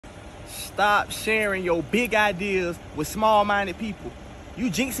Stop sharing your big ideas with small-minded people. You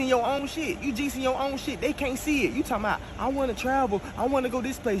jinxing your own shit. You jinxing your own shit. They can't see it. You talking about, I want to travel. I want to go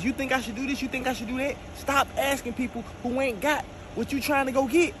this place. You think I should do this? You think I should do that? Stop asking people who ain't got what you trying to go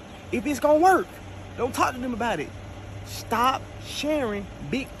get if it's going to work. Don't talk to them about it. Stop sharing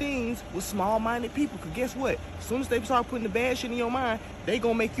big things with small-minded people. Because guess what? As soon as they start putting the bad shit in your mind, they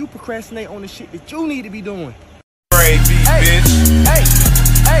going to make you procrastinate on the shit that you need to be doing. Crazy, bitch. Hey,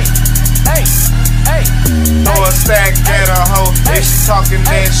 hey, hey, hey. Throw a stack at a hoe, if she talking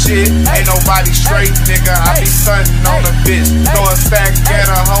that shit. Ain't nobody straight, nigga, I be stunting on a bitch. Throw a stack at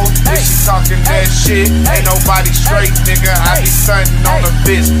a hoe, if she talking that shit. Ain't nobody straight, nigga, I be stunting on a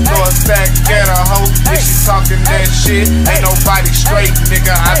bitch. Throw a stack at a hoe, if she talking that shit. Ain't nobody straight,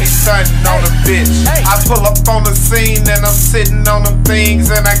 nigga, I be stunting on a bitch. I pull up on the scene and I'm sitting on them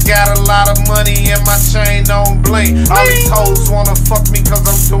things, and I got a lot of money and my chain don't blink. All these hoes wanna fuck me cause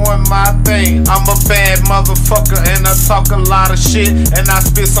I'm doing my thing. I'm a bad motherfucker and I talk a lot of shit, and I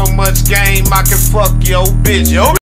spit so much game I can fuck your bitch.